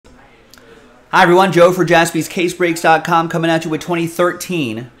Hi everyone, Joe for JaspysCaseBreaks.com coming at you with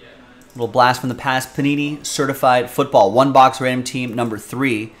 2013. Little blast from the past, Panini Certified Football. One box random team number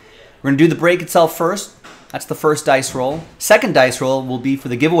 3. We're going to do the break itself first. That's the first dice roll. Second dice roll will be for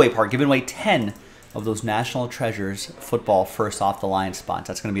the giveaway part, giving away 10 of those National Treasures football first off the line spots.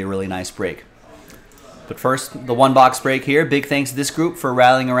 That's going to be a really nice break. But first, the one box break here. Big thanks to this group for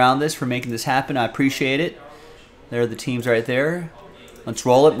rallying around this, for making this happen. I appreciate it. There are the teams right there. Let's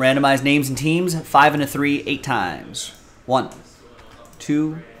roll it. Randomize names and teams. 5 and a 3, 8 times. 1,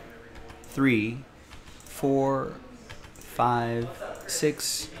 2, 3, 4, 5,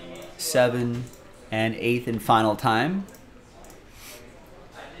 6, 7, and 8th and final time.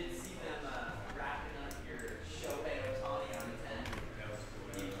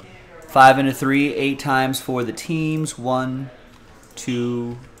 Five and a 3, 8 times for the teams. 1,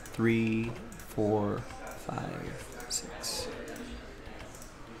 2, 3, 4, 5, 6.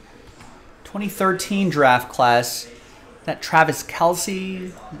 2013 draft class. That Travis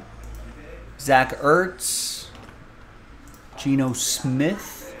Kelce, Zach Ertz, Geno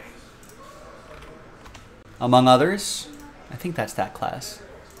Smith, among others. I think that's that class.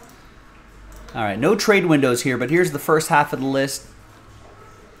 All right, no trade windows here, but here's the first half of the list.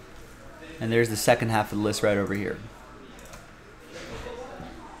 And there's the second half of the list right over here.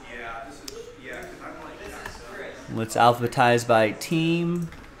 Let's alphabetize by team.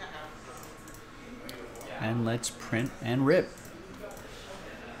 And let's print and rip.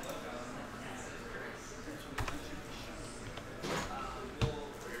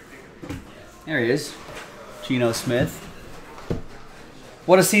 There he is, Geno Smith.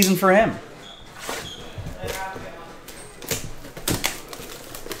 What a season for him.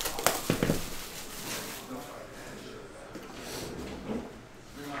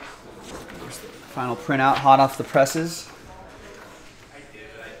 Final printout, hot off the presses.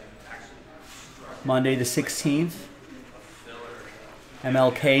 Monday the 16th,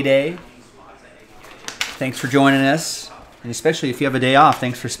 MLK Day. Thanks for joining us, and especially if you have a day off,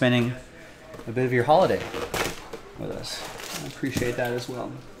 thanks for spending a bit of your holiday with us. I appreciate that as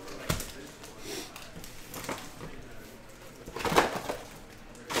well.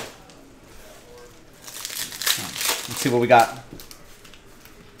 Let's see what we got.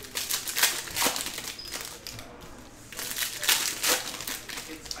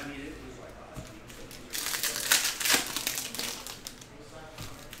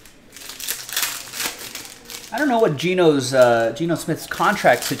 I don't know what Geno Smith's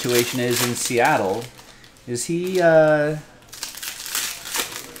contract situation is in Seattle. Is he? I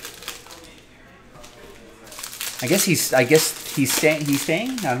guess he's staying. He's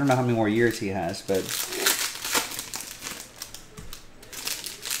staying. I don't know how many more years he has, but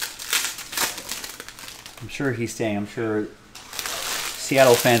I'm sure he's staying. I'm sure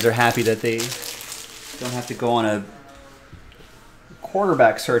Seattle fans are happy that they don't have to go on a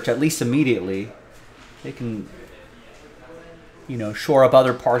quarterback search, at least immediately. They can, you know, shore up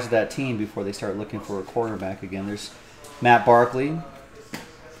other parts of that team before they start looking for a quarterback again. There's Matt Barkley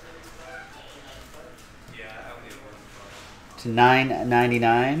to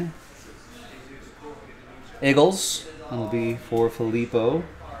 $9.99. Eagles, that'll be for Filippo.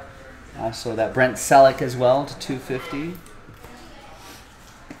 Also that Brent Selleck as well to $2.50.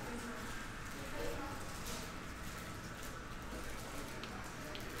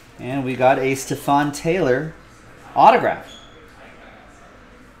 And we got a Stephon Taylor autograph.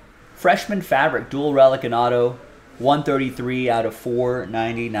 Freshman fabric, dual relic and auto, 133 out of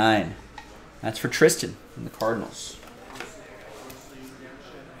 499. That's for Tristan and the Cardinals.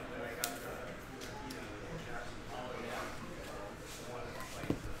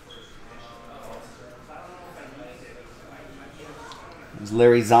 There's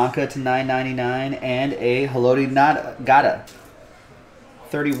Larry Zonka to $9.99 and a Haloti Ngata.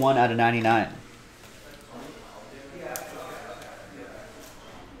 31 out of 99.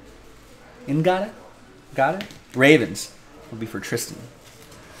 Got it? Ravens will be for Tristan.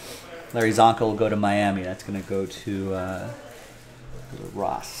 Larry Zonka will go to Miami. That's going to go to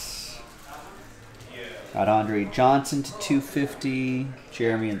Ross. Got Andre Johnson to $2.50.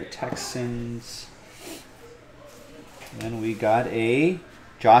 Jeremy and the Texans. And we got a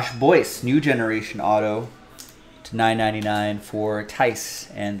Josh Boyce, new generation auto. To $9.99 for Tice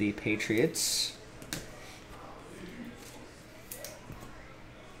and the Patriots.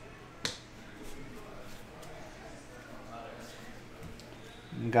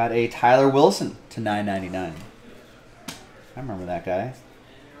 We got a Tyler Wilson to $9.99. I remember that guy.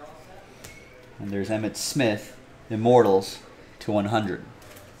 And there's Emmitt Smith, Immortals, to 100.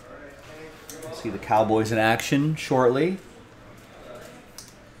 We'll see the Cowboys in action shortly.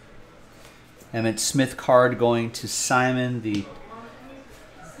 Emmett Smith card going to Simon. The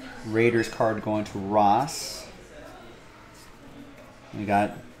Raiders card going to Ross. We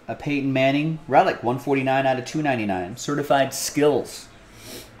got a Peyton Manning relic, 149 out of 299. Certified Skills.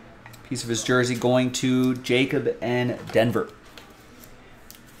 Piece of his jersey going to Jacob and Denver.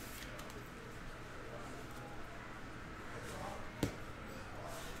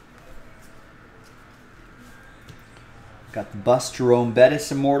 Got the bust Jerome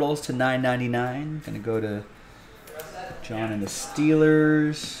Bettis Immortals to 9.99. Going to go to John and the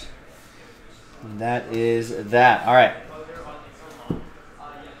Steelers. And that is that. All right.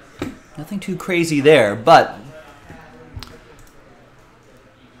 Nothing too crazy there, but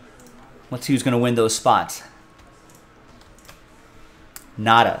let's see who's going to win those spots.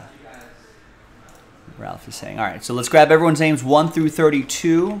 Nada. Ralph is saying. All right, so let's grab everyone's names 1 through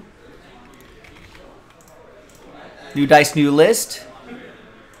 32. New dice, new list.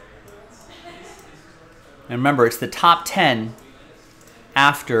 And remember, it's the top 10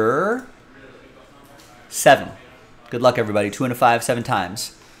 after 7. Good luck, everybody. 2 and a 5, 7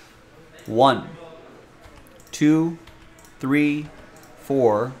 times. 1, 2, 3,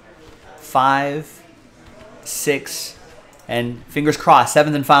 4, 5, 6, and fingers crossed,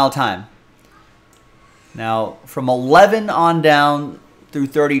 7th and final time. Now, from 11 on down through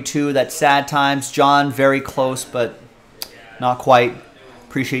 32, that's sad times. John, very close, but not quite.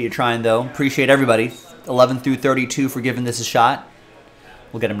 Appreciate you trying, though. Appreciate everybody. 11 through 32 for giving this a shot.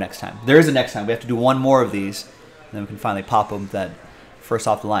 We'll get them next time. There is a next time. We have to do one more of these, and then we can finally pop them that first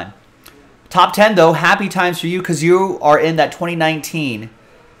off the line. Top 10, though, happy times for you because you are in that 2019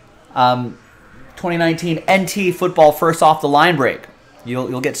 NT football first off the line break.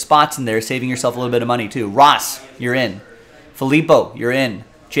 You'll get spots in there, saving yourself a little bit of money, too. Ross, you're in. Filippo, you're in.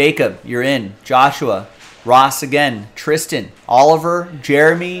 Jacob, you're in. Joshua, Ross again. Tristan, Oliver,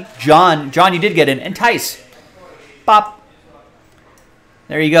 Jeremy, John. John, you did get in. And Tice. Pop.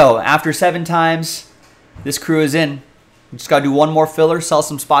 There you go. After 7 times, this crew is in. We just got to do one more filler, sell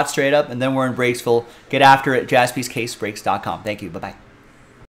some spots straight up, and then we're in Breaksville. Get after it, jaspyscasebreaks.com. Thank you. Bye-bye.